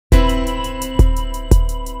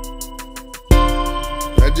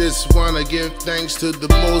just wanna give thanks to the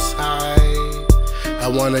Most High. I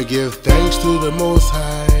wanna give thanks to the Most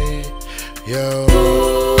High. Yo.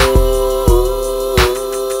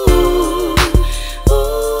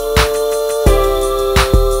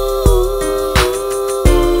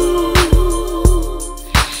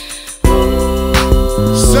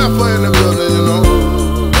 Sef916 in the building, you know.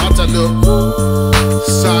 What to do?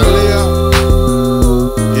 Salia,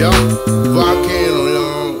 yeah, Vacano,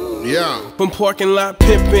 yeah. From parking lot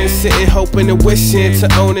pimping, sitting, hoping and wishing to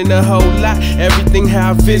owning a whole lot. Everything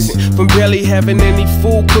how I vision. From barely having any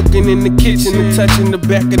food, cooking in the kitchen and touching the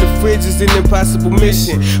back of the fridge is an impossible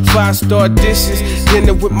mission. 5-star dishes,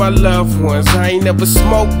 dinner with my loved ones. I ain't never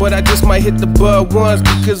smoked, but I just might hit the bud once,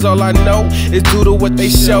 because all I know is due to what they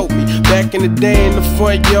showed me back in the day in the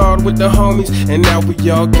front yard with the homies. And now we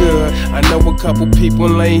all good. I know a couple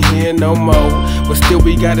people ain't here no more, but still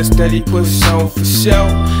we gotta steady push on for sure.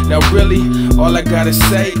 Now really, all I gotta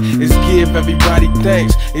say is give everybody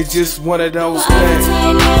thanks. It's just one of those things.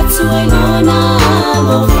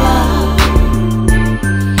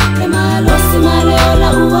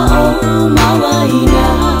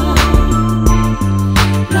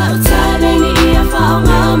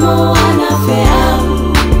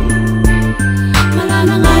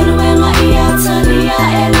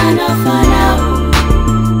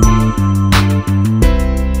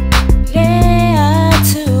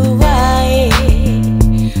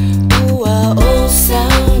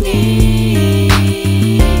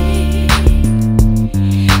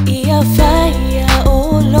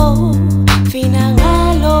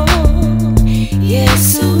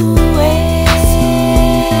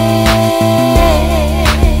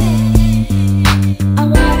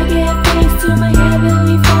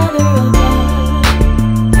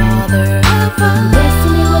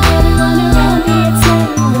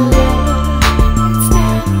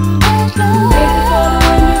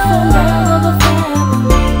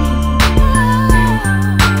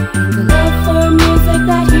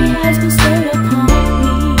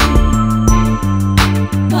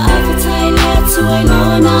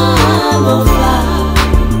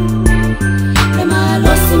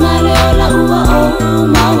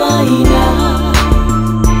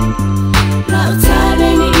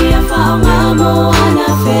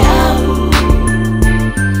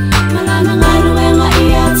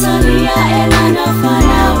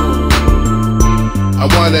 I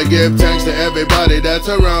wanna give thanks to everybody that's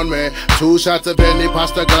around me. 2 shots of penny,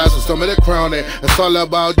 pasta glass with some of the crowning. It's all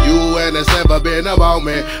about you and it's never been about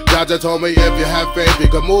me. Jaja told me if you have faith you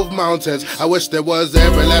can move mountains. I wish there was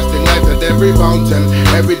everlasting life at every fountain.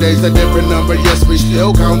 Every day's a different number, yes we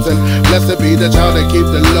still counting. Blessed be the child that keep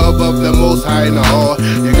the love of the Most High in all.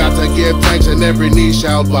 You got to give thanks and every knee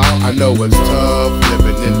shall bow. I know it's tough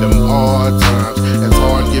living in them hard times. It's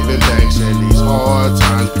hard giving thanks in these hard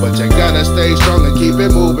times, but you gotta stay strong and keep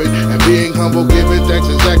it moving. And being humble, giving thanks,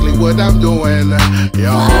 exactly what I'm doing.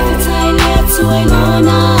 Yo.